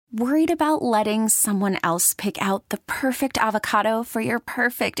Worried about letting someone else pick out the perfect avocado for your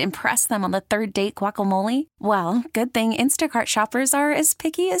perfect impress them on the third date guacamole? Well, good thing Instacart shoppers are as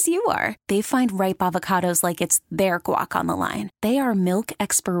picky as you are. They find ripe avocados like it's their guac on the line. They are milk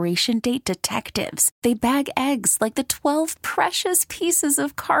expiration date detectives. They bag eggs like the 12 precious pieces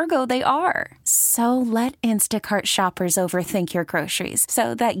of cargo they are. So let Instacart shoppers overthink your groceries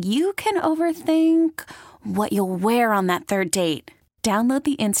so that you can overthink what you'll wear on that third date. Download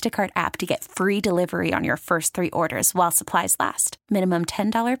the Instacart app to get free delivery on your first 3 orders while supplies last. Minimum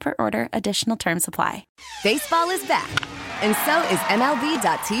 $10 per order. Additional terms apply. Baseball is back, and so is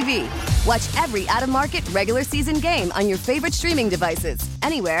MLB.tv. Watch every out-of-market regular season game on your favorite streaming devices.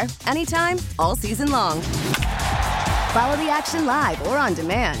 Anywhere, anytime, all season long. Follow the action live or on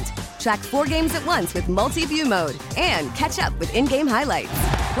demand. Track 4 games at once with multi-view mode and catch up with in-game highlights.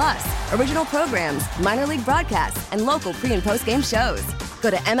 Plus, original programs, minor league broadcasts, and local pre- and post-game shows. Go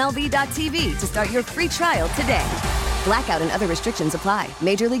to MLB.tv to start your free trial today. Blackout and other restrictions apply.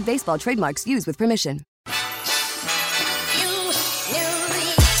 Major League Baseball trademarks used with permission.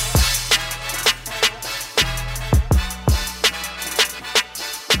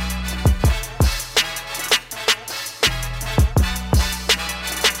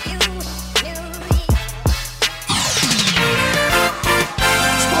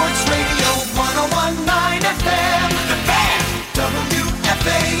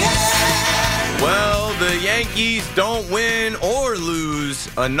 Yankees don't win or lose,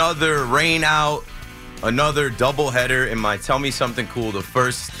 another rain out, another doubleheader in my Tell Me Something Cool. The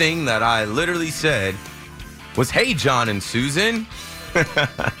first thing that I literally said was, hey, John and Susan,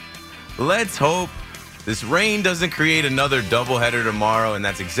 let's hope this rain doesn't create another doubleheader tomorrow, and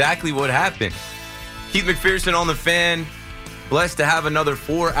that's exactly what happened. Keith McPherson on the Fan, blessed to have another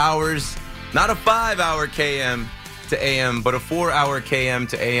 4 hours, not a 5-hour KM to AM, but a 4-hour KM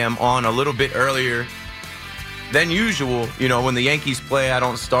to AM on a little bit earlier than usual. You know, when the Yankees play, I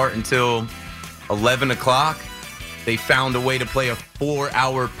don't start until 11 o'clock. They found a way to play a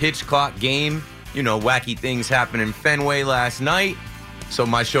 4-hour pitch clock game. You know, wacky things happened in Fenway last night. So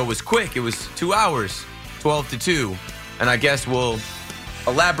my show was quick. It was 2 hours, 12 to 2. And I guess we'll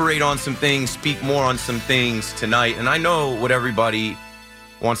elaborate on some things, speak more on some things tonight. And I know what everybody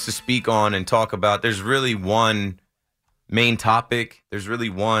wants to speak on and talk about. There's really one main topic. There's really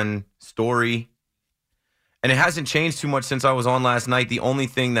one story. And it hasn't changed too much since I was on last night. The only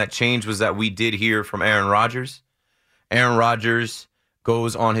thing that changed was that we did hear from Aaron Rodgers. Aaron Rodgers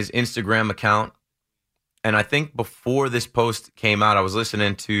goes on his Instagram account. And I think before this post came out, I was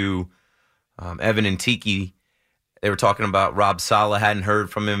listening to Evan and Tiki. They were talking about Rob Saleh, hadn't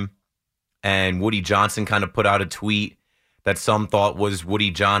heard from him. And Woody Johnson kind of put out a tweet that some thought was Woody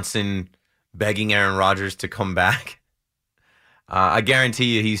Johnson begging Aaron Rodgers to come back. I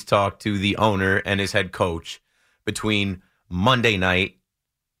guarantee you he's talked to the owner and his head coach between Monday night,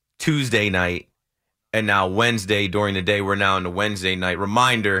 Tuesday night, and now Wednesday during the day. We're now into Wednesday night.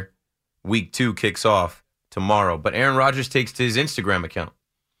 Reminder, week 2 kicks off tomorrow. But Aaron Rodgers takes to his Instagram account,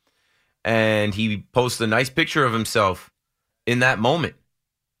 and he posts a nice picture of himself in that moment,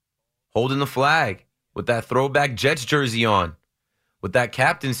 holding the flag with that throwback Jets jersey on, with that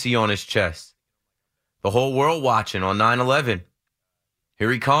captaincy on his chest. The whole world watching on 9/11.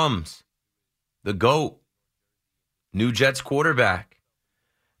 Here he comes, the GOAT, new Jets quarterback.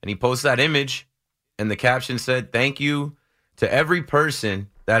 And he posts that image, and the caption said, thank you to every person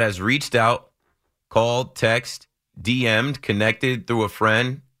that has reached out, called, text, DM'd, connected through a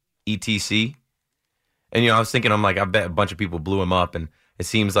friend, etc. And, I was thinking, I'm like, I bet a bunch of people blew him up. And it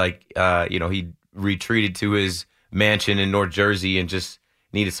seems like, he retreated to his mansion in North Jersey and just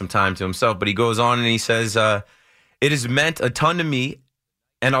needed some time to himself. But he goes on and he says, it has meant a ton to me.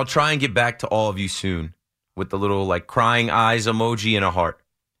 And I'll try and get back to all of you soon, with the little crying eyes emoji and a heart.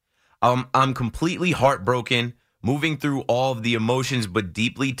 I'm completely heartbroken, moving through all of the emotions, but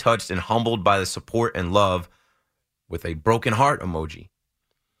deeply touched and humbled by the support and love, with a broken heart emoji.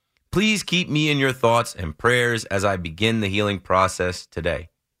 Please keep me in your thoughts and prayers as I begin the healing process today.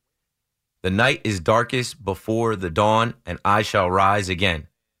 The night is darkest before the dawn, and I shall rise again.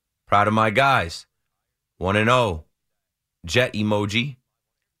 Proud of my guys. 1-0. Jet emoji.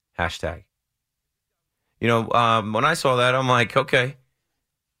 Hashtag. When I saw that, I'm like, okay.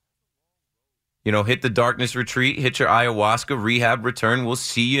 Hit the darkness retreat, hit your ayahuasca, rehab, return. We'll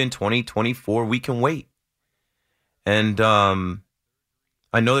see you in 2024. We can wait. And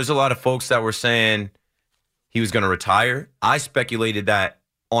I know there's a lot of folks that were saying he was going to retire. I speculated that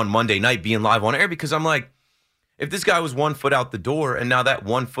on Monday night being live on air because I'm like, if this guy was 1 foot out the door and now that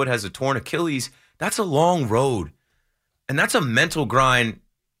 1 foot has a torn Achilles, that's a long road. And that's a mental grind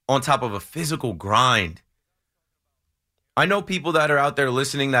on top of a physical grind. I know people that are out there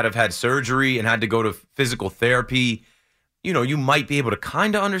listening that have had surgery and had to go to physical therapy. You might be able to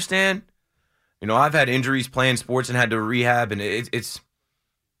kind of understand. I've had injuries playing sports and had to rehab, and it's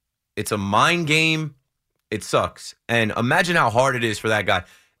a mind game. It sucks. And imagine how hard it is for that guy.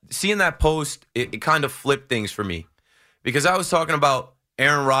 Seeing that post, it kind of flipped things for me. Because I was talking about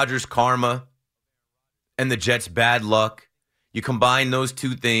Aaron Rodgers' karma and the Jets' bad luck. You combine those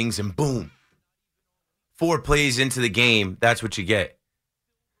two things and boom. 4 plays into the game, that's what you get.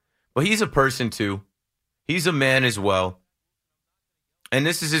 But he's a person too. He's a man as well. And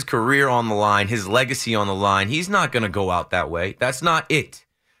this is his career on the line, his legacy on the line. He's not going to go out that way. That's not it.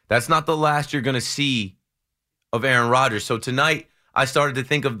 That's not the last you're going to see of Aaron Rodgers. So tonight, I started to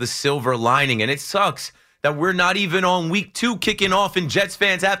think of the silver lining, and it sucks that we're not even on week 2 kicking off, and Jets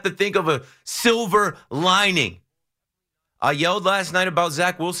fans have to think of a silver lining. I yelled last night about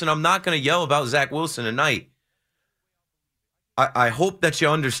Zach Wilson. I'm not going to yell about Zach Wilson tonight. I hope that you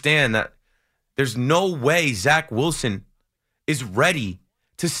understand that there's no way Zach Wilson is ready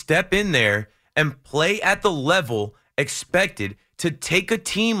to step in there and play at the level expected to take a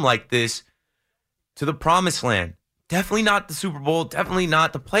team like this to the promised land. Definitely not the Super Bowl. Definitely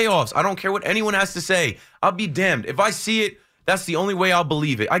not the playoffs. I don't care what anyone has to say. I'll be damned. If I see it, that's the only way I'll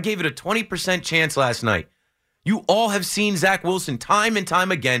believe it. I gave it a 20% chance last night. You all have seen Zach Wilson time and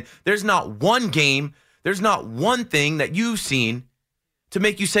time again. There's not one game, there's not one thing that you've seen to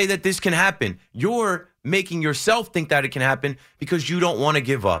make you say that this can happen. You're making yourself think that it can happen because you don't want to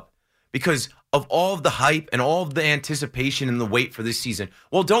give up. Because of all of the hype and all of the anticipation and the wait for this season.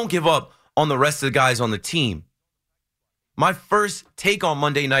 Well, don't give up on the rest of the guys on the team. My first take on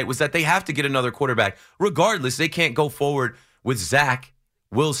Monday night was that they have to get another quarterback. Regardless, they can't go forward with Zach,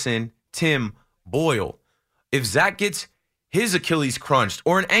 Wilson, Tim, Boyle. If Zach gets his Achilles crunched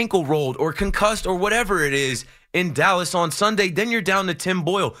or an ankle rolled or concussed or whatever it is in Dallas on Sunday, then you're down to Tim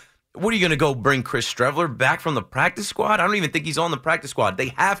Boyle. What are you going to go bring Chris Streveler back from the practice squad? I don't even think he's on the practice squad. They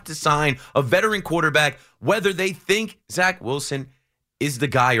have to sign a veteran quarterback, whether they think Zach Wilson is the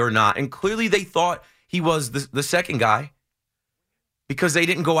guy or not. And clearly they thought he was the second guy because they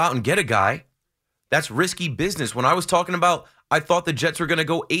didn't go out and get a guy. That's risky business. When I was talking about, I thought the Jets were going to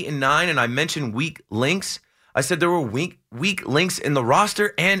go 8-9, and I mentioned weak links. I said there were weak links in the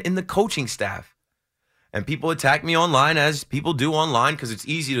roster and in the coaching staff. And people attack me online, as people do online, because it's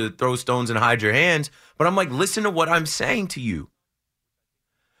easy to throw stones and hide your hands. But I'm like, listen to what I'm saying to you.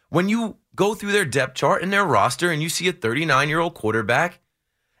 When you go through their depth chart and their roster and you see a 39-year-old quarterback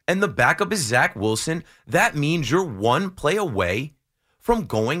and the backup is Zach Wilson, that means you're one play away from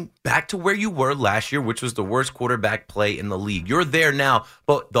going back to where you were last year, which was the worst quarterback play in the league. You're there now,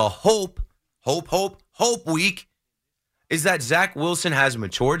 but the hope week is that Zach Wilson has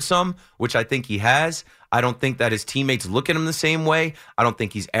matured some, which I think he has. I don't think that his teammates look at him the same way. I don't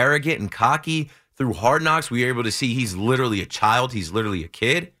think he's arrogant and cocky. Through Hard Knocks, we were able to see he's literally a child. He's literally a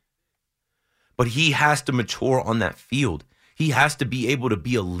kid. But he has to mature on that field. He has to be able to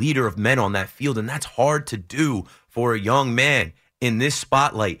be a leader of men on that field, and that's hard to do for a young man in this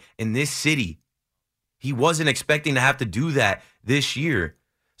spotlight, in this city. He wasn't expecting to have to do that this year.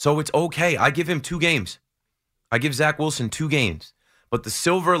 So it's okay. I give him 2 games. I give Zach Wilson 2 games. But the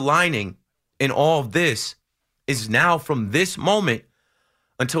silver lining in all of this is now from this moment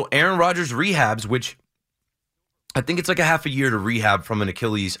until Aaron Rodgers rehabs, which I think it's like a half a year to rehab from an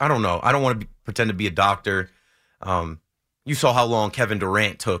Achilles. I don't know. I don't want to pretend to be a doctor. You saw how long Kevin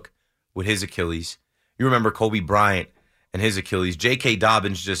Durant took with his Achilles. You remember Kobe Bryant and his Achilles. J.K.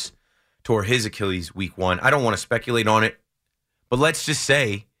 Dobbins just tore his Achilles week 1. I don't want to speculate on it, but let's just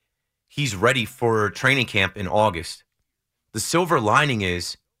say he's ready for training camp in August. The silver lining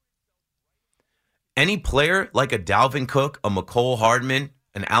is any player like a Dalvin Cook, a McCole Hardman,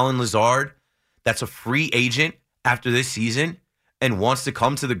 an Allen Lazard that's a free agent after this season and wants to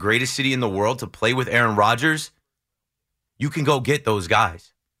come to the greatest city in the world to play with Aaron Rodgers, you can go get those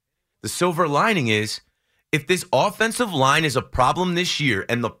guys. The silver lining is if this offensive line is a problem this year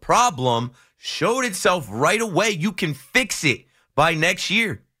and the problem showed itself right away, you can fix it by next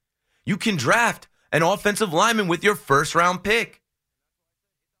year. You can draft an offensive lineman with your first-round pick.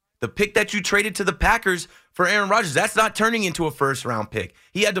 The pick that you traded to the Packers for Aaron Rodgers, that's not turning into a first-round pick.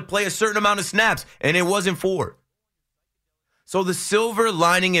 He had to play a certain amount of snaps, and it wasn't 4. So the silver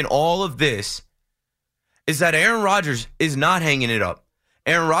lining in all of this is that Aaron Rodgers is not hanging it up.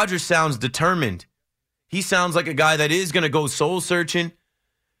 Aaron Rodgers sounds determined. He sounds like a guy that is going to go soul-searching.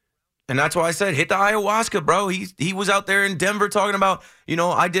 And that's why I said, hit the ayahuasca, bro. He was out there in Denver talking about,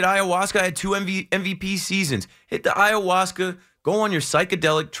 I did ayahuasca. I had 2 MVP seasons. Hit the ayahuasca. Go on your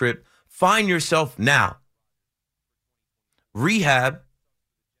psychedelic trip. Find yourself now. Rehab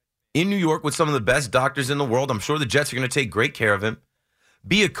in New York with some of the best doctors in the world. I'm sure the Jets are going to take great care of him.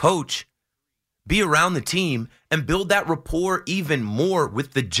 Be a coach. Be around the team and build that rapport even more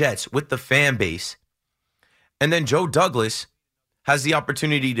with the Jets, with the fan base. And then Joe Douglas has the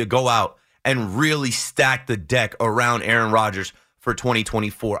opportunity to go out and really stack the deck around Aaron Rodgers for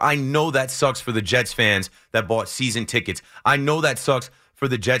 2024. I know that sucks for the Jets fans that bought season tickets. I know that sucks for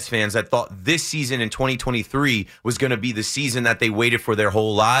the Jets fans that thought this season in 2023 was going to be the season that they waited for their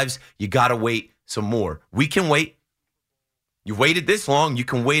whole lives. You got to wait some more. We can wait. You waited this long, you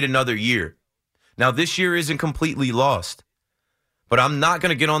can wait another year. Now, this year isn't completely lost, but I'm not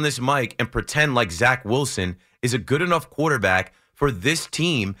going to get on this mic and pretend like Zach Wilson is a good enough quarterback for this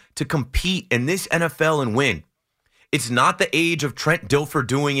team to compete in this NFL and win. It's not the age of Trent Dilfer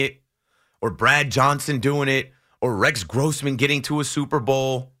doing it, or Brad Johnson doing it, or Rex Grossman getting to a Super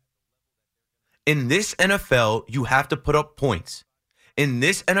Bowl. In this NFL, you have to put up points. In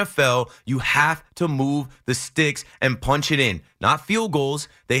this NFL, you have to move the sticks and punch it in. Not field goals.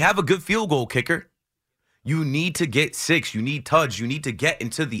 They have a good field goal kicker. You need to get 6. You need touch. You need to get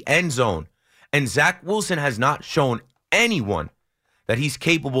into the end zone. And Zach Wilson has not shown anyone that he's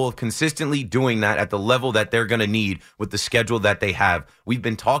capable of consistently doing that at the level that they're going to need with the schedule that they have. We've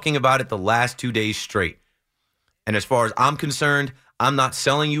been talking about it the last 2 days straight. And as far as I'm concerned, I'm not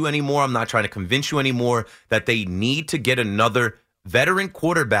selling you anymore. I'm not trying to convince you anymore that they need to get another veteran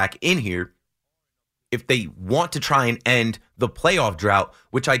quarterback in here if they want to try and end the playoff drought,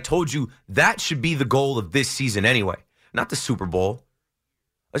 which I told you that should be the goal of this season anyway, not the Super Bowl.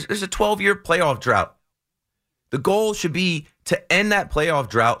 There's a 12-year playoff drought. The goal should be to end that playoff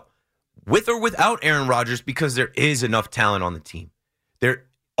drought with or without Aaron Rodgers because there is enough talent on the team. There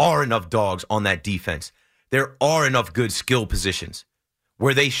are enough dogs on that defense. There are enough good skill positions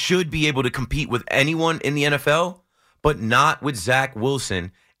where they should be able to compete with anyone in the NFL, but not with Zach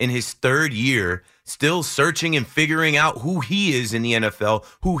Wilson in his third year, still searching and figuring out who he is in the NFL,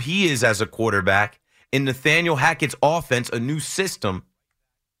 who he is as a quarterback. In Nathaniel Hackett's offense, a new system.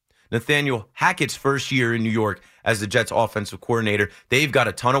 Nathaniel Hackett's first year in New York as the Jets offensive coordinator, they've got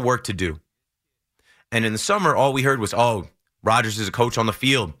a ton of work to do. And in the summer, all we heard was, oh, Rodgers is a coach on the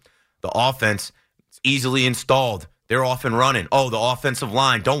field. The offense is easily installed. They're off and running. Oh, the offensive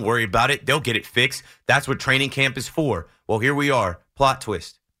line, don't worry about it. They'll get it fixed. That's what training camp is for. Well, here we are. Plot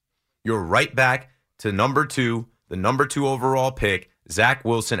twist. You're right back to number 2, the number 2 overall pick, Zach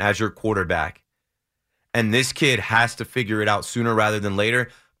Wilson as your quarterback. And this kid has to figure it out sooner rather than later.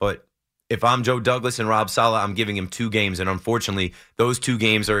 But if I'm Joe Douglas and Rob Saleh, I'm giving him 2 games. And unfortunately, those 2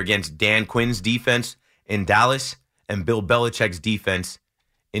 games are against Dan Quinn's defense in Dallas and Bill Belichick's defense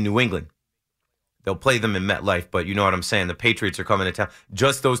in New England. They'll play them in MetLife, but you know what I'm saying. The Patriots are coming to town.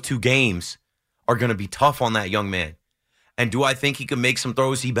 Just those 2 games are going to be tough on that young man. And do I think he can make some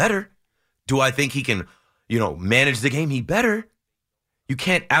throws? He better. Do I think he can, manage the game? He better. You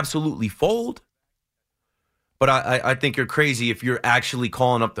can't absolutely fold. But I think you're crazy if you're actually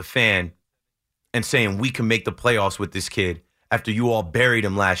calling up the fan and saying we can make the playoffs with this kid after you all buried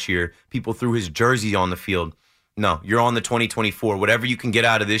him last year. People threw his jersey on the field. No, you're on the 2024. Whatever you can get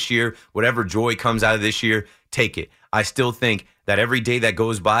out of this year, whatever joy comes out of this year, take it. I still think that every day that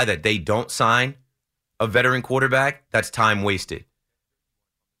goes by that they don't sign a veteran quarterback, that's time wasted.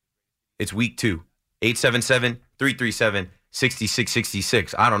 It's week 2.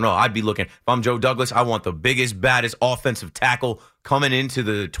 877-337-6666. I don't know. I'd be looking. If I'm Joe Douglas, I want the biggest, baddest offensive tackle coming into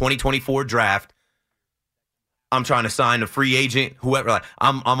the 2024 draft. I'm trying to sign a free agent, whoever.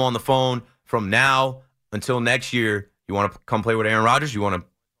 I'm on the phone from now until next year. You want to come play with Aaron Rodgers? You want to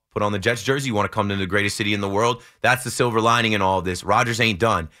put on the Jets jersey? You want to come to the greatest city in the world? That's the silver lining in all of this. Rodgers ain't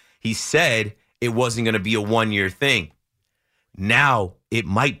done. He said it wasn't going to be a one-year thing. Now it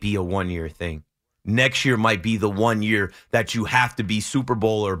might be a 1-year thing. Next year might be the 1 year that you have to be Super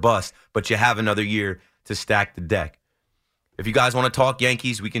Bowl or bust, but you have another year to stack the deck. If you guys want to talk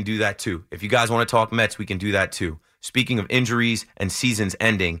Yankees, we can do that too. If you guys want to talk Mets, we can do that too. Speaking of injuries and seasons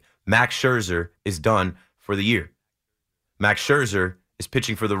ending, Max Scherzer is done for the year. Max Scherzer is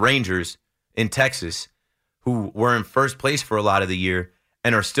pitching for the Rangers in Texas, who were in first place for a lot of the year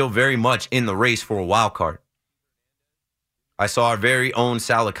and are still very much in the race for a wild card. I saw our very own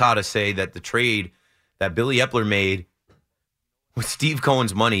Sal Licata say that the trade that Billy Epler made with Steve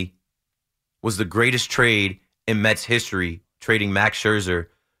Cohen's money was the greatest trade in Mets history, trading Max Scherzer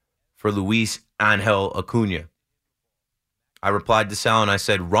for Luis Angel Acuna. I replied to Sal and I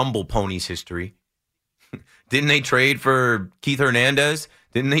said, Rumble Ponies history. Didn't they trade for Keith Hernandez?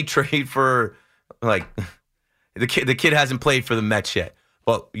 Didn't they trade for, The kid hasn't played for the Mets yet.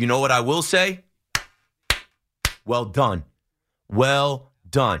 But you know what I will say? Well done. Well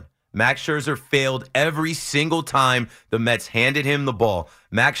done. Max Scherzer failed every single time the Mets handed him the ball.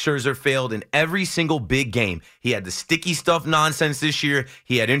 Max Scherzer failed in every single big game. He had the sticky stuff nonsense this year.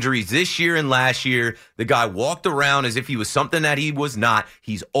 He had injuries this year and last year. The guy walked around as if he was something that he was not.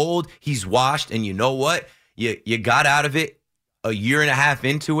 He's old. He's washed. And you know what? You got out of it a year and a half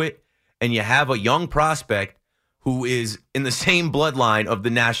into it, and you have a young prospect who is in the same bloodline of the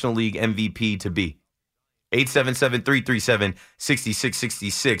National League MVP to be.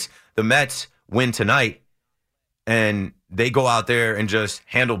 877-337-6666. The Mets win tonight, and they go out there and just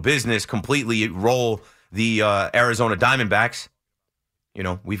handle business completely, roll the Arizona Diamondbacks. You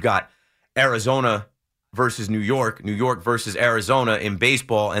know, we've got Arizona versus New York versus Arizona in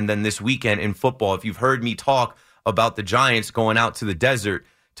baseball, and then this weekend in football. If you've heard me talk about the Giants going out to the desert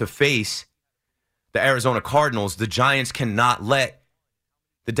to face the Arizona Cardinals, the Giants cannot let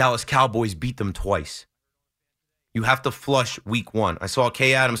the Dallas Cowboys beat them twice. You have to flush week one. I saw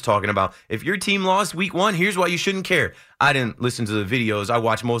Kay Adams talking about, if your team lost week one, here's why you shouldn't care. I didn't listen to the videos. I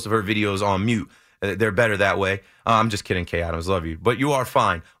watch most of her videos on mute. They're better that way. I'm just kidding, Kay Adams. Love you. But you are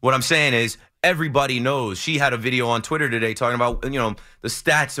fine. What I'm saying is everybody knows. She had a video on Twitter today talking about, the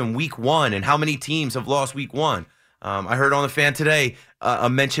stats in week one and how many teams have lost week one. I heard on the Fan today a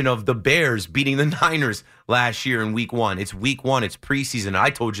mention of the Bears beating the Niners last year in week one. It's week one. It's preseason.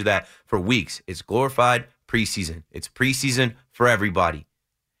 I told you that for weeks. It's glorified preseason. It's preseason for everybody.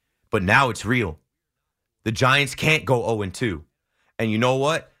 But now it's real. The Giants can't go 0-2. And you know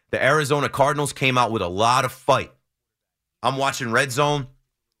what? The Arizona Cardinals came out with a lot of fight. I'm watching Red Zone.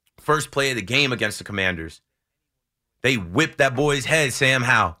 First play of the game against the Commanders. They whipped that boy's head, Sam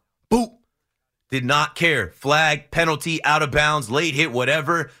Howell. Boop. Did not care. Flag, penalty, out of bounds, late hit,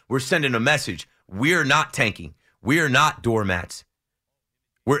 whatever. We're sending a message. We're not tanking. We're not doormats.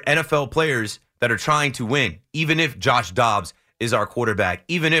 We're NFL players that are trying to win, even if Josh Dobbs is our quarterback,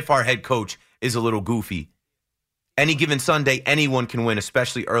 even if our head coach is a little goofy. Any given Sunday, anyone can win,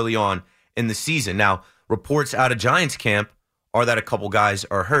 especially early on in the season. Now, reports out of Giants camp are that a couple guys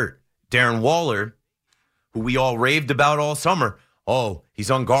are hurt. Darren Waller, who we all raved about all summer, oh, he's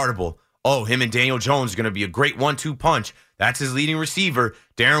unguardable. Oh, him and Daniel Jones are going to be a great 1-2 punch. That's his leading receiver.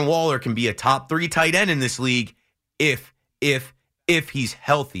 Darren Waller can be a top 3 tight end in this league if he's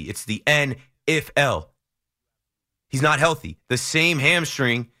healthy. It's the NFL. He's not healthy. The same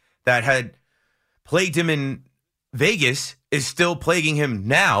hamstring that had plagued him in Vegas is still plaguing him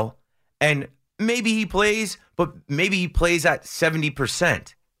now. And maybe he plays, but maybe he plays at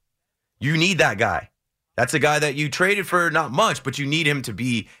 70%. You need that guy. That's a guy that you traded for not much, but you need him to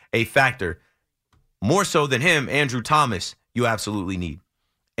be a factor. More so than him, Andrew Thomas, you absolutely need.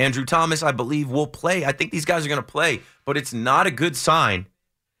 Andrew Thomas, I believe, will play. I think these guys are going to play, but it's not a good sign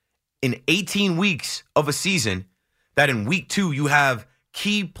in 18 weeks of a season that in week 2 you have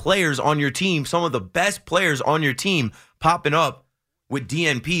key players on your team, some of the best players on your team popping up with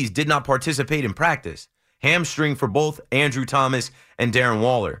DNPs, did not participate in practice. Hamstring for both Andrew Thomas and Darren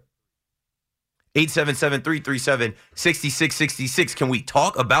Waller. 877-337-6666. Can we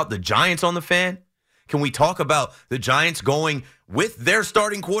talk about the Giants on the Fan? Can we talk about the Giants going with their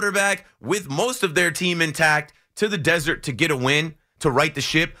starting quarterback, with most of their team intact, to the desert to get a win, to right the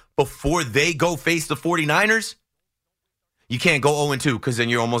ship before they go face the 49ers? You can't go 0-2 because then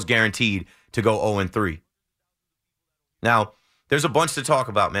you're almost guaranteed to go 0-3. Now, there's a bunch to talk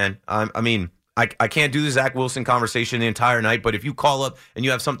about, man. I can't do the Zach Wilson conversation the entire night, but if you call up and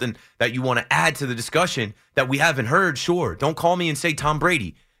you have something that you want to add to the discussion that we haven't heard, sure. Don't call me and say Tom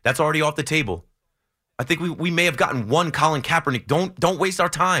Brady. That's already off the table. I think we may have gotten one Colin Kaepernick. Don't waste our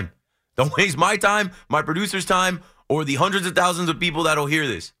time. Don't waste my time, my producer's time, or the hundreds of thousands of people that'll hear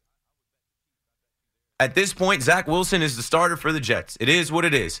this. At this point, Zach Wilson is the starter for the Jets. It is what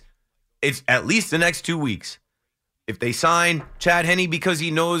it is. It's at least the next 2 weeks. If they sign Chad Henne because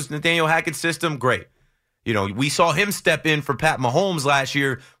he knows Nathaniel Hackett's system, great. We saw him step in for Pat Mahomes last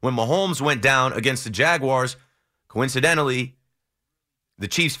year when Mahomes went down against the Jaguars. Coincidentally, the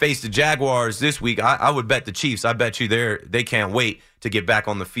Chiefs face the Jaguars this week. I would bet the Chiefs. I bet you they can't wait to get back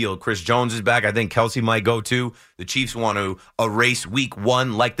on the field. Chris Jones is back. I think Kelsey might go too. The Chiefs want to erase week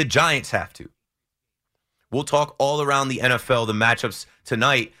 1 like the Giants have to. We'll talk all around the NFL, the matchups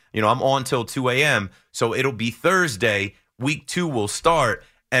tonight. I'm on till 2 a.m., so it'll be Thursday. Week 2 will start,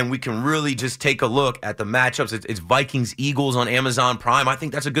 and we can really just take a look at the matchups. It's Vikings-Eagles on Amazon Prime. I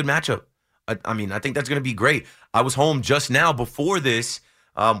think that's a good matchup. I think that's going to be great. I was home just now before this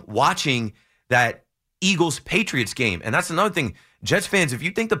watching that Eagles-Patriots game, and that's another thing. Jets fans, if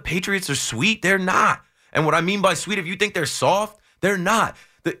you think the Patriots are sweet, they're not. And what I mean by sweet, if you think they're soft, they're not.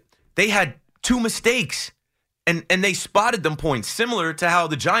 They had 2 mistakes, and they spotted them points, similar to how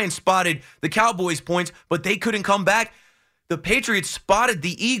the Giants spotted the Cowboys points, but they couldn't come back. The Patriots spotted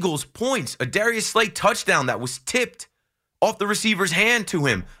the Eagles points. A Darius Slay touchdown that was tipped off the receiver's hand to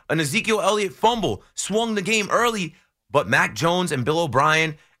him. An Ezekiel Elliott fumble swung the game early, but Mac Jones and Bill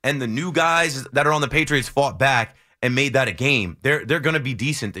O'Brien and the new guys that are on the Patriots fought back and made that a game. They're going to be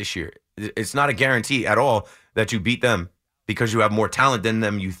decent this year. It's not a guarantee at all that you beat them because you have more talent than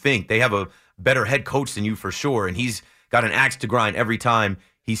them you think. They have a better head coach than you for sure, and he's got an axe to grind every time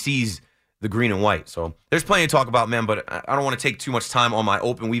he sees the green and white. So there's plenty to talk about, man, but I don't want to take too much time on my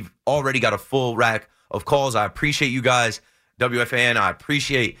open. We've already got a full rack of calls. I appreciate you guys, WFAN. I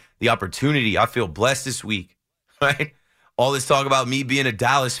appreciate the opportunity. I feel blessed this week, right? All this talk about me being a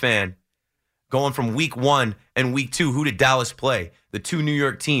Dallas fan, going from week 1 and week 2, who did Dallas play? The 2 New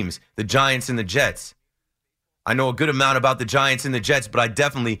York teams, the Giants and the Jets. I know a good amount about the Giants and the Jets, but I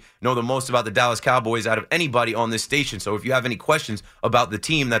definitely know the most about the Dallas Cowboys out of anybody on this station. So if you have any questions about the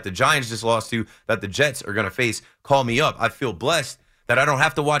team that the Giants just lost to, that the Jets are going to face, call me up. I feel blessed that I don't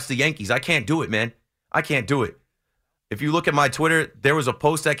have to watch the Yankees. I can't do it, man. I can't do it. If you look at my Twitter, there was a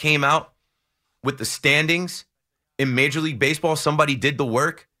post that came out with the standings in Major League Baseball. Somebody did the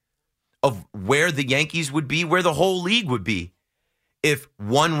work of where the Yankees would be, where the whole league would be. If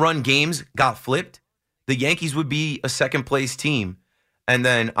 1-run games got flipped, the Yankees would be a second-place team. And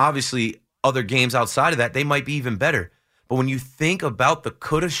then, obviously, other games outside of that, they might be even better. But when you think about the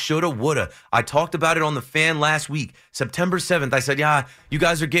coulda, shoulda, woulda, I talked about it on the Fan last week. September 7th, I said, yeah, you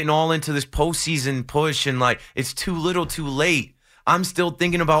guys are getting all into this postseason push, and, it's too little too late. I'm still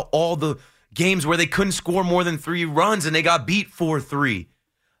thinking about all the games where they couldn't score more than 3 runs, and they got beat 4-3.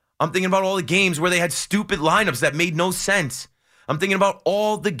 I'm thinking about all the games where they had stupid lineups that made no sense. I'm thinking about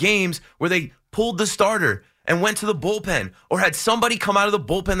all the games where they pulled the starter and went to the bullpen or had somebody come out of the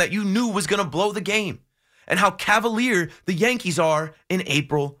bullpen that you knew was going to blow the game. And how cavalier the Yankees are in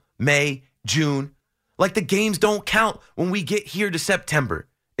April, May, June. Like the games don't count when we get here to September.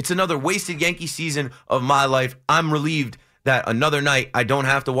 It's another wasted Yankee season of my life. I'm relieved that another night I don't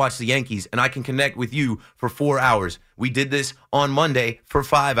have to watch the Yankees and I can connect with you for 4 hours. We did this on Monday for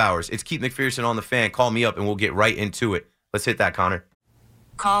 5 hours. It's Keith McPherson on the Fan. Call me up and we'll get right into it. Let's hit that, Connor.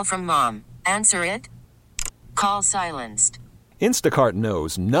 Call from mom. Answer it. Call silenced. Instacart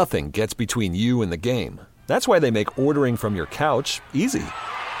knows nothing gets between you and the game. That's why they make ordering from your couch easy.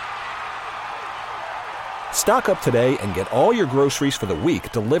 Stock up today and get all your groceries for the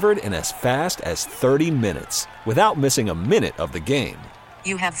week delivered in as fast as 30 minutes without missing a minute of the game.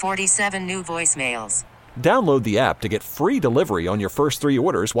 You have 47 new voicemails. Download the app to get free delivery on your first 3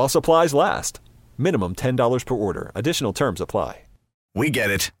 orders while supplies last. Minimum $10 per order. Additional terms apply. We get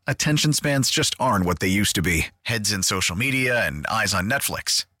it. Attention spans just aren't what they used to be. Heads in social media and eyes on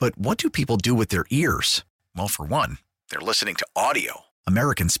Netflix. But what do people do with their ears? Well, for one, they're listening to audio.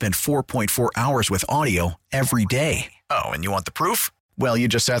 Americans spend 4.4 hours with audio every day. Oh, and you want the proof? Well, you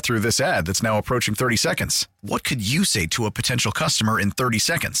just sat through this ad that's now approaching 30 seconds. What could you say to a potential customer in 30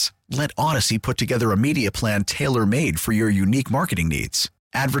 seconds? Let Odyssey put together a media plan tailor-made for your unique marketing needs.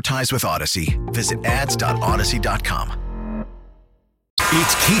 Advertise with Odyssey. Visit ads.odyssey.com.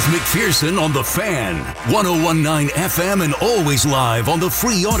 It's Keith McPherson on The Fan, 101.9 FM and always live on the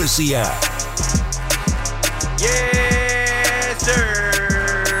free Odyssey app. Yes,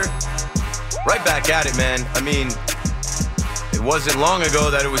 sir. Right back at it, man. I mean, it wasn't long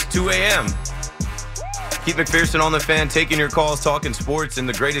ago that it was 2 a.m. Keith McPherson on The Fan, taking your calls, talking sports in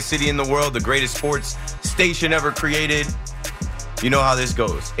the greatest city in the world, the greatest sports station ever created. You know how this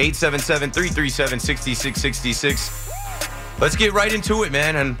goes. 877-337-6666. Let's get right into it,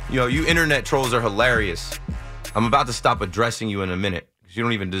 man. And, you internet trolls are hilarious. I'm about to stop addressing you in a minute because you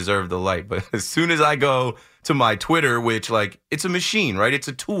don't even deserve the light. But as soon as I go to my Twitter, which, it's a machine, right? It's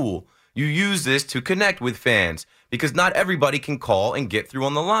a tool. You use this to connect with fans because not everybody can call and get through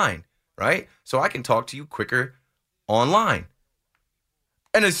on the line, right? So I can talk to you quicker online.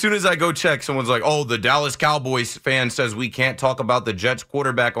 And as soon as I go check, someone's like, oh, the Dallas Cowboys fan says we can't talk about the Jets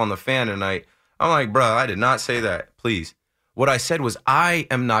quarterback on the Fan tonight. I'm like, bro, I did not say that. Please. What I said was I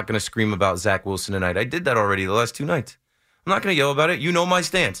am not going to scream about Zach Wilson tonight. I did that already the last 2 nights. I'm not going to yell about it. You know my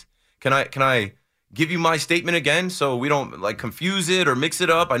stance. Can I give you my statement again so we don't confuse it or mix it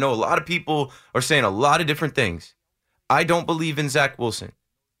up? I know a lot of people are saying a lot of different things. I don't believe in Zach Wilson.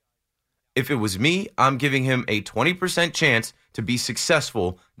 If it was me, I'm giving him a 20% chance to be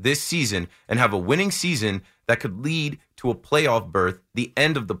successful this season and have a winning season that could lead to a playoff berth, the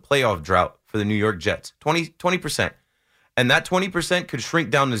end of the playoff drought for the New York Jets. 20%. And that 20% could shrink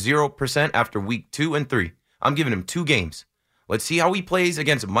down to 0% after week 2 and 3. I'm giving him 2 games. Let's see how he plays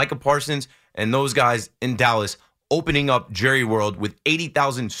against Micah Parsons and those guys in Dallas opening up Jerry World with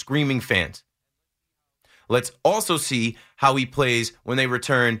 80,000 screaming fans. Let's also see how he plays when they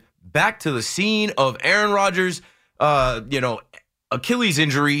return back to the scene of Aaron Rodgers' Achilles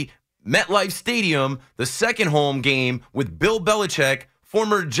injury, MetLife Stadium, the second home game with Bill Belichick,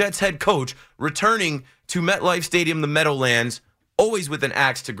 former Jets head coach, returning to MetLife Stadium, the Meadowlands, always with an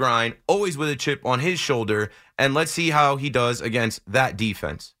axe to grind, always with a chip on his shoulder, and let's see how he does against that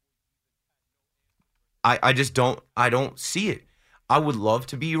defense. I don't see it. I would love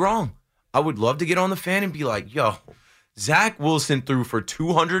to be wrong. I would love to get on the fan and be like, yo, Zach Wilson threw for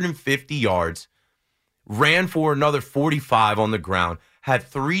 250 yards, ran for another 45 on the ground, had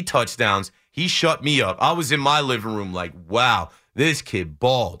 3 touchdowns. He shut me up. I was in my living room like, wow, this kid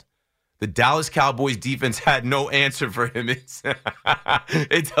balled. The Dallas Cowboys defense had no answer for him. It's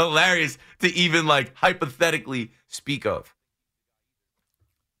hilarious to even hypothetically speak of.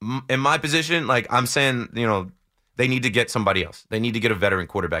 In my position, I'm saying, they need to get somebody else. They need to get a veteran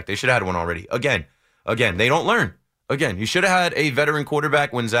quarterback. They should have had one already. Again, they don't learn. Again, you should have had a veteran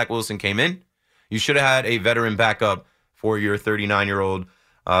quarterback when Zach Wilson came in. You should have had a veteran backup for your 39-year-old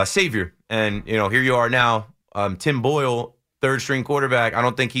savior. And, here you are now, Tim Boyle, third-string quarterback. I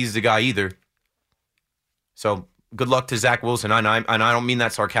don't think he's the guy either. So good luck to Zach Wilson. And I don't mean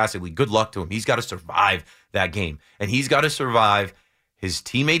that sarcastically. Good luck to him. He's got to survive that game. And he's got to survive his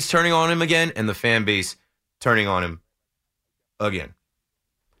teammates turning on him again and the fan base turning on him again.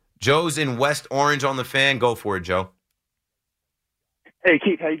 Joe's in West Orange on the Fan. Go for it, Joe. Hey,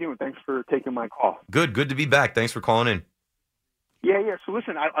 Keith. How you doing? Thanks for taking my call. Good to be back. Thanks for calling in. Yeah. So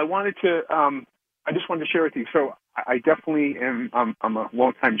listen, I wanted to I just wanted to share with you. So I definitely am. I'm a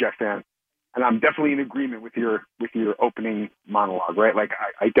longtime Jet fan, and I'm definitely in agreement with your opening monologue. Right?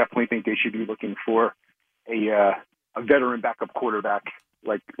 I definitely think they should be looking for a veteran backup quarterback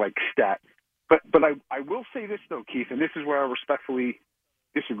like Stat. But I will say this though, Keith, and this is where I respectfully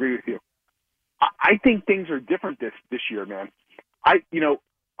disagree with you. I think things are different this year, man.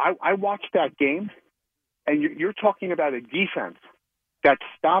 I watched that game, and you're talking about a defense that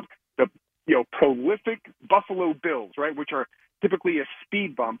stopped the prolific Buffalo Bills, right, which are typically a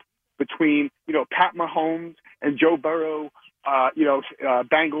speed bump between Pat Mahomes and Joe Burrow,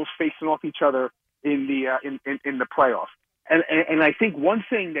 Bengals facing off each other in the playoffs. And I think one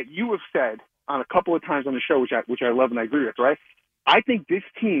thing that you have said on a couple of times on the show, which I love and I agree with, right? I think this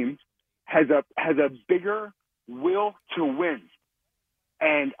team has a bigger will to win.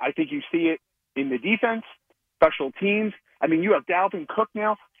 And I think you see it in the defense, special teams. I mean, you have Dalvin Cook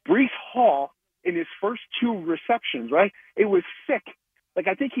now. Breece Hall in his first 2 receptions, right? It was sick.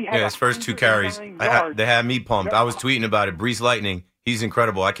 I think he had his first 2 carries. They had me pumped. I was tweeting about it. Breece Lightning, he's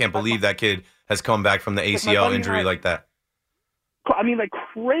incredible. I can't believe that kid has come back from the ACL injury like that. I mean,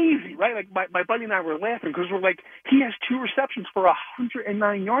 crazy, right? My buddy and I were laughing because we're like, he has 2 receptions for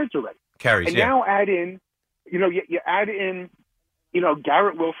 109 yards already. Carries, and yeah. Now add in, you add in,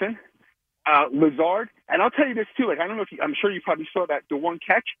 Garrett Wilson, Lazard, and I'll tell you this too. I don't know I'm sure you probably saw the one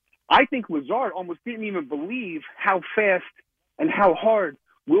catch. I think Lazard almost didn't even believe how fast and how hard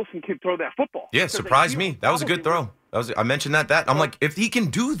Wilson could throw that football. Yeah, surprised me. That was a good throw. I mentioned that. I'm like, if he can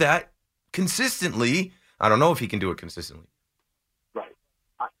do that consistently, I don't know if he can do it consistently. Right,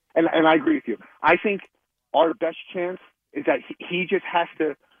 and I agree with you. I think our best chance is that he just has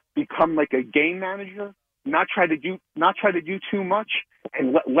to become like a game manager, not try to do too much,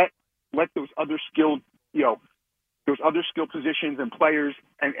 and let those other skilled positions and players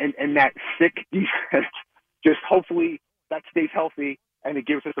and that sick defense just hopefully that stays healthy and it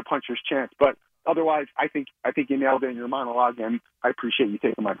gives us a puncher's chance. But otherwise, I think you nailed it in your monologue, and I appreciate you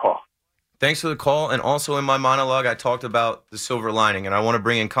taking my call. Thanks for the call. And also in my monologue, I talked about the silver lining, and I want to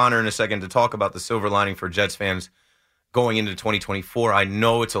bring in Connor in a second to talk about the silver lining for Jets fans going into 2024. I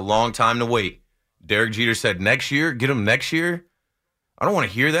know it's a long time to wait. Derek Jeter said next year, get him next year. I don't want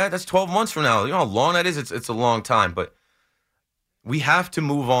to hear that. That's 12 months from now. You know how long that is? It's a long time. But we have to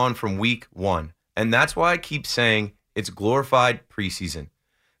move on from week 1. And that's why I keep saying it's glorified preseason.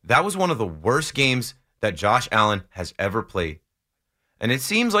 That was one of the worst games that Josh Allen has ever played. And it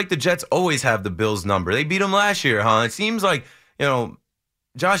seems like the Jets always have the Bills' number. They beat them last year, huh? It seems like,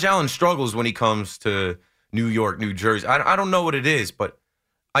 Josh Allen struggles when he comes to New York, New Jersey. I don't know what it is, but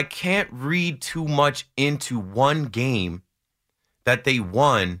I can't read too much into one game that they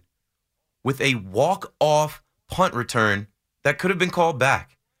won with a walk-off punt return that could have been called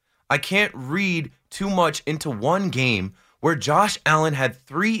back. I can't read too much into one game where Josh Allen had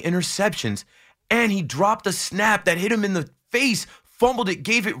 3 interceptions and he dropped a snap that hit him in the face, fumbled it,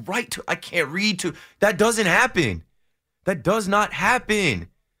 gave it right to, I can't read to, that doesn't happen. That does not happen.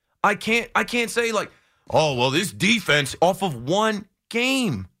 I can't say like, oh, well, this defense off of one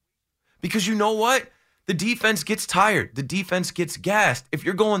game. Because you know what? The defense gets tired. The defense gets gassed. If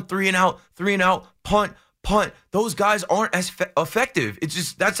you're going 3 and out, punt, those guys aren't as effective. It's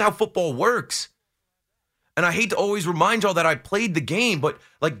just, that's how football works. And I hate to always remind y'all that I played the game, but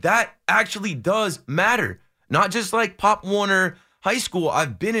like that actually does matter. Not just like Pop Warner High School.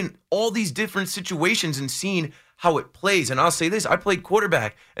 I've been in all these different situations and seen how it plays. And I'll say this, I played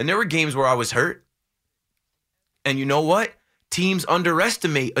quarterback, and there were games where I was hurt. And you know what? Teams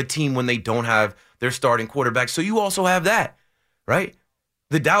underestimate a team when they don't have their starting quarterback. So you also have that, right?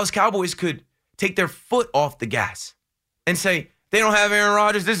 The Dallas Cowboys could take their foot off the gas and say, they don't have Aaron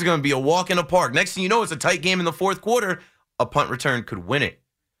Rodgers, this is going to be a walk in the park. Next thing you know, it's a tight game in the fourth quarter. A punt return could win it.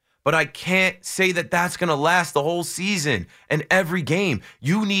 But I can't say that that's going to last the whole season and every game.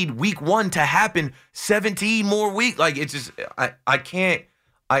 You need week 1 to happen 17 more weeks. Like, it's just, I can't,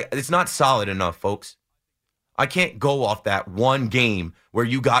 it's not solid enough, folks. I can't go off that one game where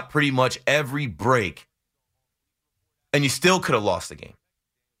you got pretty much every break and you still could have lost the game.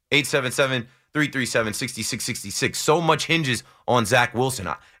 877-337-6666. So much hinges on Zach Wilson.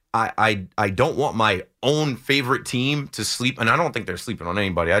 I don't want my own favorite team to sleep, and I don't think they're sleeping on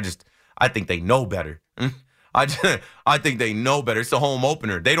anybody. I think they know better. I think they know better. It's the home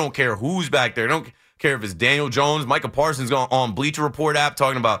opener. They don't care who's back there. They don't care if it's Daniel Jones. Micah Parsons on Bleacher Report app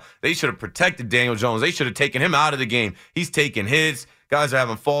talking about they should have protected Daniel Jones. They should have taken him out of the game. He's taking hits. Guys are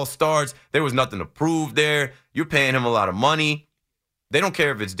having false starts. There was nothing to prove there. You're paying him a lot of money. They don't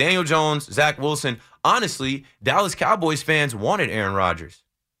care if it's Daniel Jones, Zach Wilson. Honestly, Dallas Cowboys fans wanted Aaron Rodgers.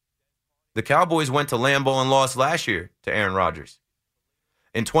 The Cowboys went to Lambeau and lost last year to Aaron Rodgers.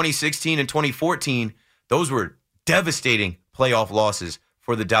 In 2016 and 2014, those were devastating playoff losses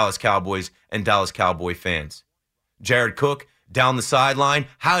for the Dallas Cowboys and Dallas Cowboy fans. Jared Cook down the sideline.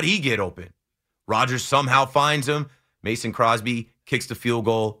 How'd he get open? Rodgers somehow finds him. Mason Crosby kicks the field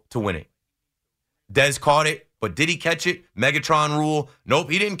goal to win it. Dez caught it, but did he catch it? Megatron rule.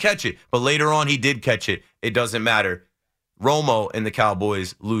 Nope, he didn't catch it. But later on, he did catch it. It doesn't matter. Romo and the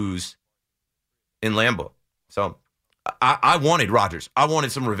Cowboys lose in Lambeau. So I wanted Rodgers. I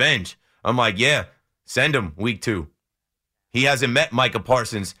wanted some revenge. I'm like, yeah, send him week 2. He hasn't met Micah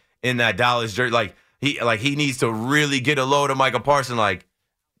Parsons in that Dallas jersey. He needs to really get a load of Micah Parsons like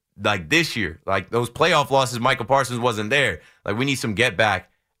this year. Like those playoff losses, Micah Parsons wasn't there. Like we need some get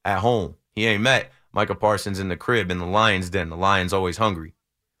back at home. He ain't met Micah Parsons in the crib in the Lions den. The Lions always hungry.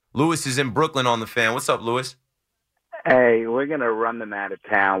 Lewis is in Brooklyn on the Fan. What's up, Lewis? Hey, we're going to run them out of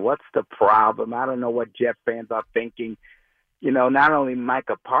town. What's the problem? I don't know what Jet fans are thinking. You know, not only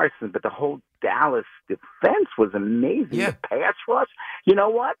Micah Parsons, but the whole Dallas defense was amazing. Yeah. The pass rush. You know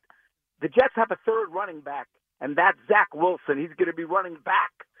what? The Jets have a third running back, and that's Zach Wilson. He's going to be running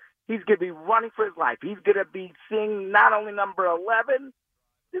back. He's going to be running for his life. He's going to be seeing not only number 11.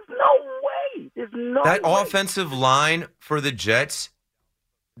 There's no way. There's no that way. Offensive line for the Jets,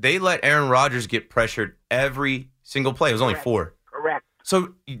 they let Aaron Rodgers get pressured every single play. It was only 4. Correct.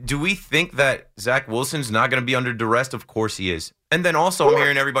 So do we think that Zach Wilson's not going to be under duress? Of course he is. And then also I'm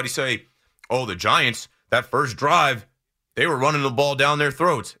hearing everybody say, oh, the Giants, that first drive, they were running the ball down their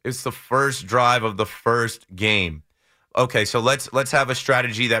throats. It's the first drive of the first game. Okay, so let's have a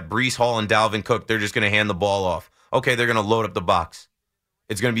strategy that Breece Hall and Dalvin Cook, they're just going to hand the ball off. Okay, they're going to load up the box.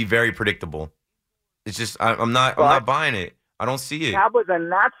 It's going to be very predictable. It's just I'm not buying it. I don't see it. Cowboys are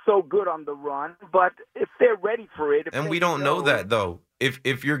not so good on the run, but if they're ready for it, and we don't know that though.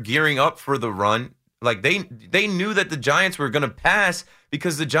 If you're gearing up for the run, like they knew that the Giants were going to pass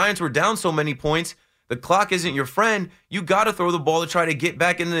because the Giants were down so many points. The clock isn't your friend. You got to throw the ball to try to get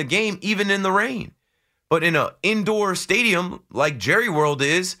back into the game, even in the rain. But in an indoor stadium like Jerry World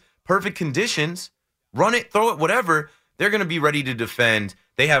is, perfect conditions, run it, throw it, whatever. They're going to be ready to defend.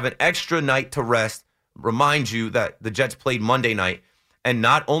 They have an extra night to rest. Remind you that the Jets played Monday night, and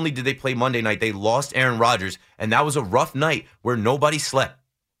not only did they play Monday night, they lost Aaron Rodgers, and that was a rough night where nobody slept.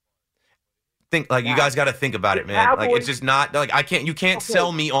 You guys got to think about it, man. Like it's just not like you can't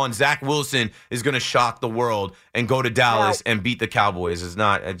sell me on Zach Wilson is going to shock the world and go to Dallas and beat the Cowboys. It's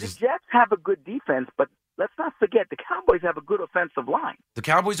not. The Jets have a good defense, but let's not forget the Cowboys have a good offensive line. The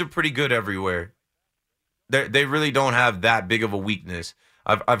Cowboys are pretty good everywhere. They really don't have that big of a weakness.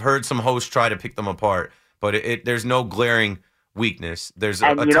 I've heard some hosts try to pick them apart, but there's no glaring weakness. There's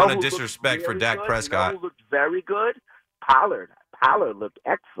a ton of disrespect for Dak Prescott. You know who looked very good? Pollard. Pollard looked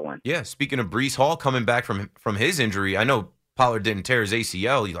excellent. Yeah, speaking of Breece Hall coming back from his injury, I know Pollard didn't tear his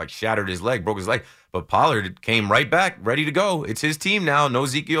ACL. He shattered his leg, broke his leg. But Pollard came right back, ready to go. It's his team now. No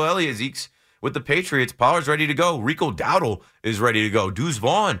Ezekiel Elliott. Zeke's with the Patriots. Pollard's ready to go. Rico Dowdle is ready to go. Deuce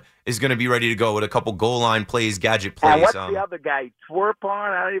Vaughn is going to be ready to go with a couple goal line plays, gadget plays. And what's the other guy? Twerpon?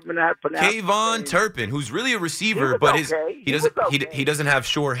 I don't even know how to pronounce it. Kayvon Turpin, who's really a receiver, but he doesn't have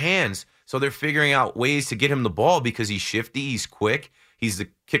sure hands. So they're figuring out ways to get him the ball because he's shifty, he's quick. He's the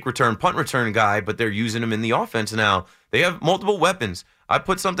kick return, punt return guy, but they're using him in the offense now. They have multiple weapons. I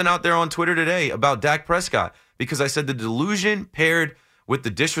put something out there on Twitter today about Dak Prescott because I said the delusion paired with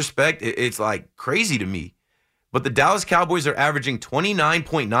the disrespect, it's crazy to me. But the Dallas Cowboys are averaging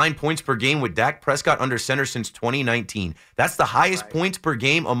 29.9 points per game with Dak Prescott under center since 2019. That's the highest points per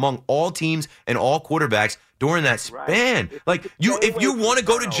game among all teams and all quarterbacks during that span. If you want to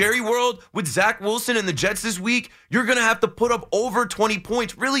go to Jerry World with Zach Wilson and the Jets this week, you're going to have to put up over 20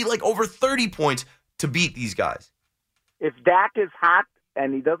 points, really over 30 points to beat these guys. If Dak is hot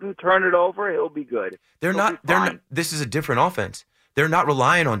and he doesn't turn it over, he'll be good. They're not. This is a different offense. They're not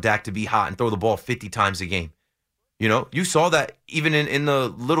relying on Dak to be hot and throw the ball 50 times a game. You saw that even in the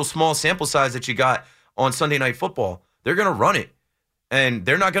little small sample size that you got on Sunday Night Football. They're going to run it, and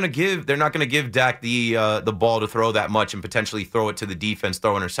they're not going to give Dak the ball to throw that much and potentially throw it to the defense,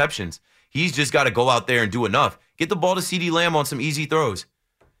 throw interceptions. He's just got to go out there and do enough. Get the ball to CeeDee Lamb on some easy throws.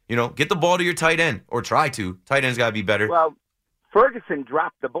 Get the ball to your tight end, or try to. Tight end's got to be better. Well, Ferguson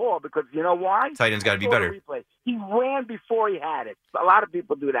dropped the ball because you know why? Tight end's got to be better. He ran before he had it. A lot of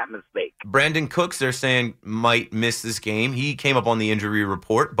people do that mistake. Brandon Cooks, they're saying, might miss this game. He came up on the injury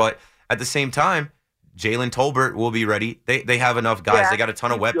report, but at the same time, Jalen Tolbert will be ready. They have enough guys. They got a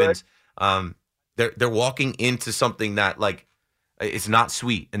ton of weapons. They're walking into something that it's not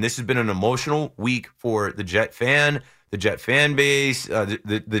sweet. And this has been an emotional week for the Jet fan base,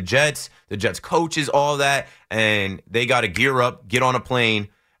 the Jets coaches, all that, and they got to gear up, get on a plane,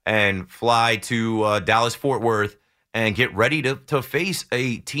 and fly to Dallas-Fort Worth and get ready to face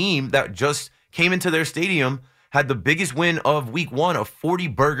a team that just came into their stadium, had the biggest win of week one, a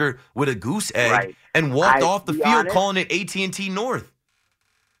 40-burger with a goose egg, and walked off the field calling it AT&T North.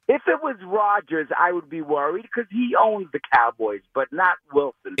 If it was Rodgers, I would be worried because he owns the Cowboys, but not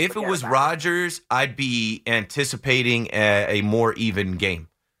Wilson. If it was Rodgers, I'd be anticipating a more even game.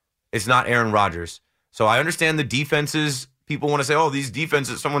 It's not Aaron Rodgers. So I understand the defenses. People want to say, these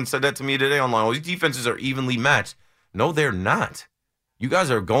defenses, someone said that to me today online, these defenses are evenly matched. No, they're not. You guys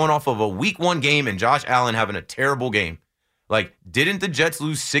are going off of a week one game and Josh Allen having a terrible game. Didn't the Jets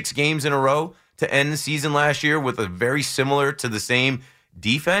lose 6 games in a row to end the season last year with a very similar to the same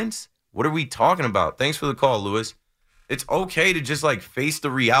defense? What are we talking about? Thanks for the call, Lewis. It's okay to just face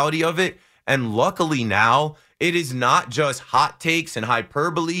the reality of it. And luckily now, it is not just hot takes and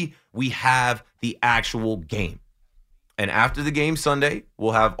hyperbole. We have the actual game. And after the game Sunday,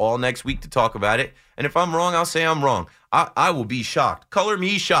 we'll have all next week to talk about it. And if I'm wrong, I'll say I'm wrong. I will be shocked. Color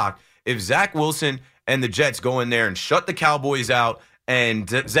me shocked if Zach Wilson and the Jets go in there and shut the Cowboys out and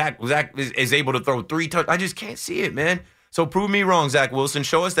Zach is able to throw 3 touchdowns. I just can't see it, man. So prove me wrong, Zach Wilson.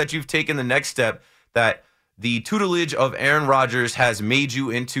 Show us that you've taken the next step, that the tutelage of Aaron Rodgers has made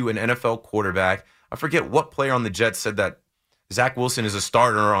you into an NFL quarterback. I forget what player on the Jets said that Zach Wilson is a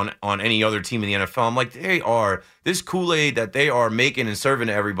starter on any other team in the NFL. I'm like, they are. This Kool-Aid that they are making and serving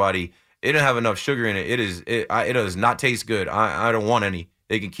to everybody, it don't have enough sugar in it. It does not taste good. I don't want any.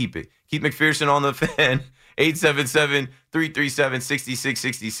 They can keep it. Keith McPherson on the Fan,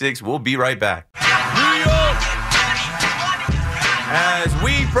 877-337-6666. We'll be right back. As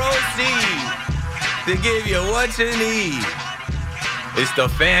we proceed to give you what you need, it's the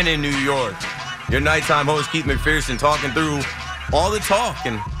Fan in New York. Your nighttime host, Keith McPherson, talking through all the talk.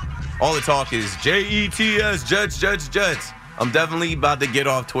 And all the talk is Jets, Jets. I'm definitely about to get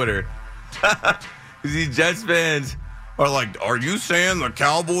off Twitter. These Jets fans are like, are you saying the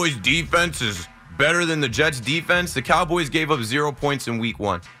Cowboys defense is better than the Jets defense? The Cowboys gave up 0 points in week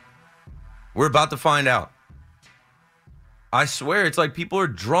 1. We're about to find out. I swear, it's like people are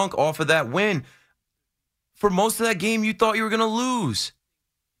drunk off of that win. For most of that game, you thought you were going to lose.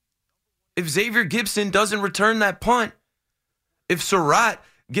 If Xavier Gibson doesn't return that punt, if Surratt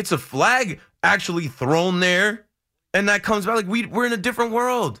gets a flag actually thrown there, and that comes back, we're in a different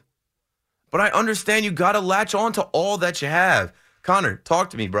world. But I understand you got to latch on to all that you have. Connor, talk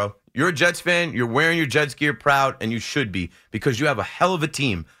to me, bro. You're a Jets fan. You're wearing your Jets gear proud, and you should be, because you have a hell of a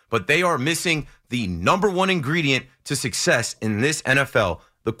team. But they are missing the number one ingredient to success in this NFL,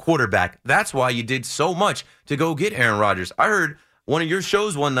 the quarterback. That's why you did so much to go get Aaron Rodgers. I heard one of your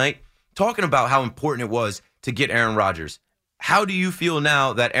shows one night talking about how important it was to get Aaron Rodgers. How do you feel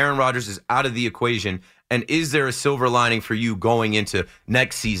now that Aaron Rodgers is out of the equation And is there a silver lining for you going into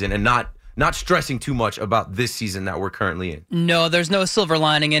next season and not stressing too much about this season that we're currently in? No, there's no silver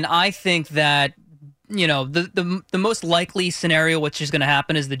lining. And I think that, the most likely scenario which is going to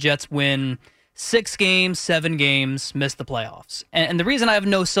happen is the Jets win 6 games, 7 games, miss the playoffs. And the reason I have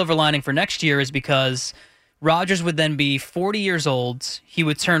no silver lining for next year is because Rodgers would then be 40 years old. He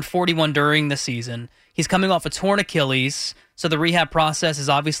would turn 41 during the season. He's coming off a torn Achilles, so the rehab process is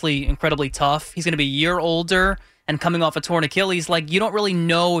obviously incredibly tough. He's going to be a year older and coming off a torn Achilles. Like, you don't really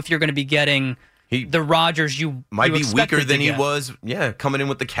know if you're going to be getting the Rodgers you might be weaker than he get. was. Yeah, coming in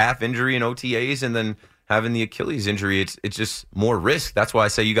with the calf injury and OTAs and then having the Achilles injury. It's just more risk. That's why I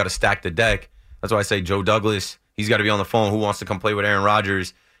say you got to stack the deck. That's why I say Joe Douglas, he's got to be on the phone. Who wants to come play with Aaron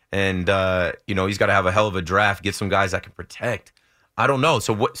Rodgers? And, he's got to have a hell of a draft, get some guys that can protect. I don't know.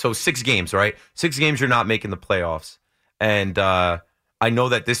 So 6 games, right? 6 games you're not making the playoffs. And I know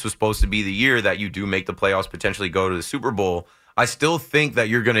that this was supposed to be the year that you do make the playoffs, potentially go to the Super Bowl. I still think that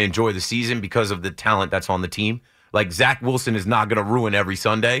you're going to enjoy the season because of the talent that's on the team. Like, Zach Wilson is not going to ruin every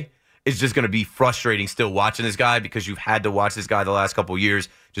Sunday. It's just going to be frustrating still watching this guy because you've had to watch this guy the last couple of years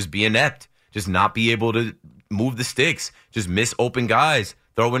just be inept, just not be able to move the sticks, just miss open guys,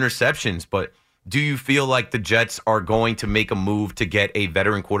 throw interceptions. But do you feel like the Jets are going to make a move to get a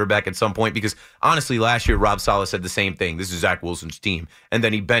veteran quarterback at some point? Because honestly, last year, Rob Saleh said the same thing. This is Zach Wilson's team. And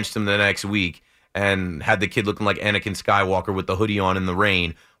then he benched him the next week and had the kid looking like Anakin Skywalker with the hoodie on in the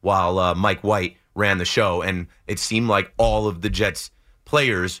rain while Mike White ran the show. And it seemed like all of the Jets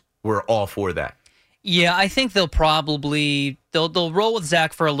players were all for that. Yeah, I think they'll roll with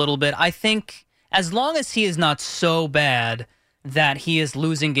Zach for a little bit. I think as long as he is not so bad that he is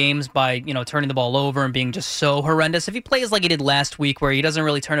losing games by, turning the ball over and being just so horrendous. If he plays like he did last week where he doesn't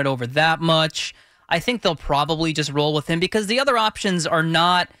really turn it over that much, I think they'll probably just roll with him because the other options are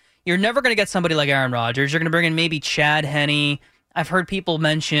not, you're never going to get somebody like Aaron Rodgers. You're going to bring in maybe Chad Henne. I've heard people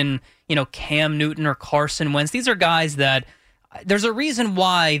mention, Cam Newton or Carson Wentz. These are guys that there's a reason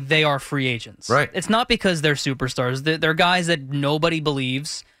why they are free agents. Right. It's not because they're superstars. They're guys that nobody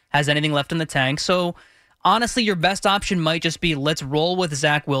believes has anything left in the tank. So honestly, your best option might just be let's roll with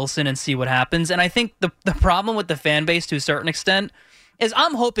Zach Wilson and see what happens. And I think the problem with the fan base to a certain extent is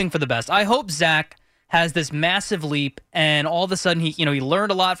I'm hoping for the best. I hope Zach has this massive leap and all of a sudden he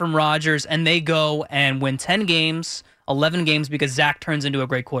learned a lot from Rodgers and they go and win 10 games, 11 games because Zach turns into a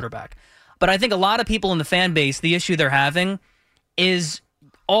great quarterback. But I think a lot of people in the fan base, the issue they're having is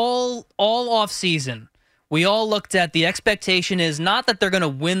all off season. We all looked at the expectation is not that they're going to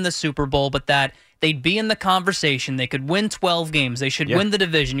win the Super Bowl, but that they'd be in the conversation. They could win 12 games. They should win the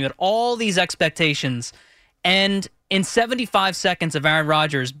division. You had all these expectations. And in 75 seconds of Aaron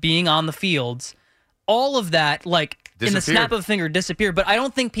Rodgers being on the fields, all of that, in the snap of a finger, disappeared. But I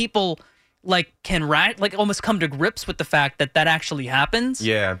don't think people, can almost come to grips with the fact that that actually happens.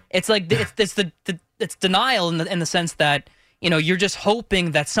 Yeah. It's like, it's denial in the sense that, you're just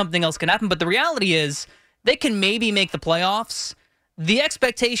hoping that something else can happen. But the reality is they can maybe make the playoffs. The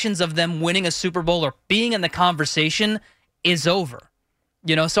expectations of them winning a Super Bowl or being in the conversation is over.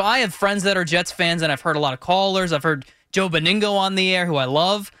 So I have friends that are Jets fans, and I've heard a lot of callers. I've heard Joe Beningo on the air, who I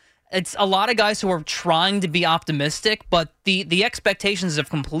love. It's a lot of guys who are trying to be optimistic, but the expectations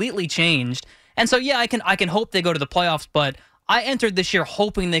have completely changed. And so, yeah, I can hope they go to the playoffs, but I entered this year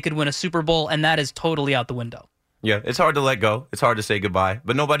hoping they could win a Super Bowl, and that is totally out the window. Yeah, it's hard to let go. It's hard to say goodbye,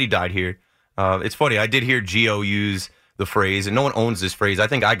 but nobody died here. It's funny. I did hear Gio use the phrase, and no one owns this phrase. I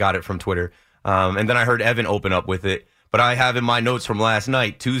think I got it from Twitter. And then I heard Evan open up with it. But I have in my notes from last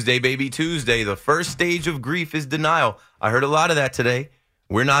night, Tuesday, baby, Tuesday. The first stage of grief is denial. I heard a lot of that today.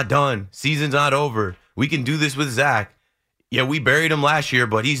 We're not done. Season's not over. We can do this with Zach. Yeah, we buried him last year,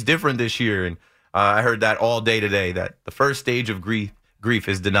 but he's different this year. And I heard that all day today, that the first stage of grief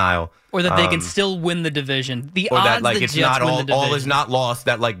is denial. Or that they can still win the division. The or odds that the it's Jets not win the division. all is not lost.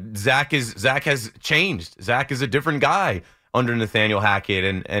 That Zach has changed. Zach is a different guy under Nathaniel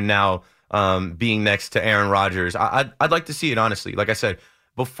Hackett, and now being next to Aaron Rodgers. I'd like to see it, honestly. Like I said,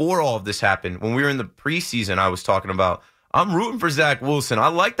 before all of this happened, when we were in the preseason, I was talking about I'm rooting for Zach Wilson. I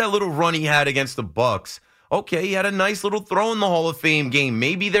like that little run he had against the Bucs. Okay, he had a nice little throw in the Hall of Fame game.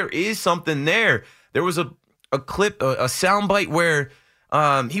 Maybe there is something there. There was a clip, a soundbite where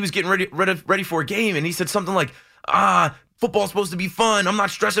he was getting ready for a game, and he said something like, football's supposed to be fun. I'm not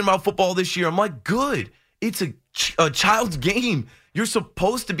stressing about football this year. I'm like, good. It's a child's game. You're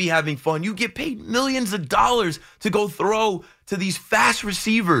supposed to be having fun. You get paid millions of dollars to go throw to these fast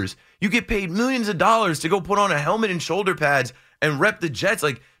receivers. You get paid millions of dollars to go put on a helmet and shoulder pads and rep the Jets.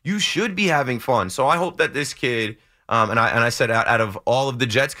 You should be having fun. So I hope that this kid, and I said out of all of the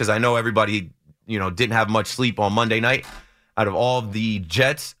Jets, because I know everybody didn't have much sleep on Monday night. Out of all of the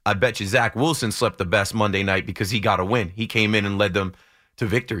Jets, I bet you Zach Wilson slept the best Monday night because he got a win. He came in and led them to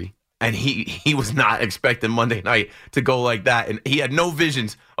victory. And he was not expecting Monday night to go like that. And he had no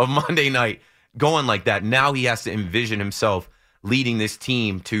visions of Monday night going like that. Now he has to envision himself leading this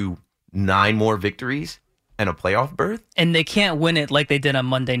team to 9 more victories and a playoff berth. And they can't win it like they did on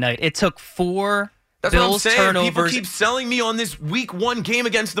Monday night. It took 4 That's Bills what I'm saying. turnovers. People keep selling me on this week 1 game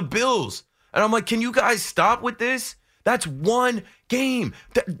against the Bills. And I'm like, can you guys stop with this? That's 1 game.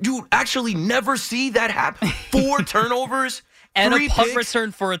 You actually never see that happen. 4 turnovers. And 3 a punt picks,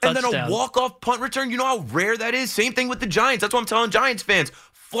 return for a touchdown. And then a walk-off punt return. You know how rare that is? Same thing with the Giants. That's what I'm telling Giants fans.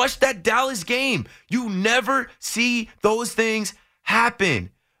 Flush that Dallas game. You never see those things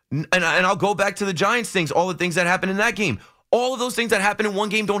happen. And I'll go back to the Giants things, all the things that happened in that game. All of those things that happen in one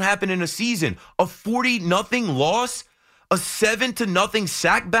game don't happen in a season. A 40-0 loss, a 7-0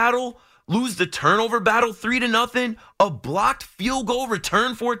 sack battle, lose the turnover battle 3-0, a blocked field goal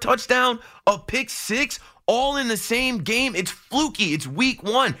return for a touchdown, a pick 6, all in the same game. It's fluky. It's week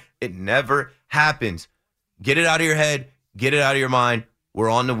 1. It never happens. Get it out of your head. Get it out of your mind. We're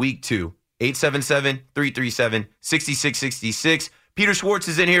on to week 2. 877-337-6666. Peter Schwartz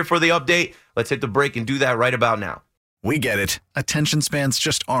is in here for the update. Let's hit the break and do that right about now. We get it. Attention spans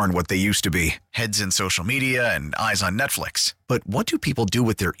just aren't what they used to be. Heads in social media and eyes on Netflix. But what do people do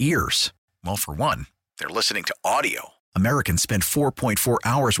with their ears? Well, for one, they're listening to audio. Americans spend 4.4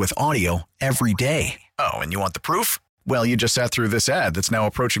 hours with audio every day. Oh, and you want the proof? Well, you just sat through this ad that's now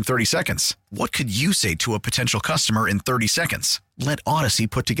approaching 30 seconds. What could you say to a potential customer in 30 seconds? Let Odyssey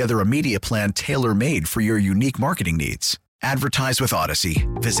put together a media plan tailor-made for your unique marketing needs. Advertise with Odyssey.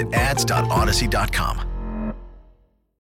 Visit ads.odyssey.com.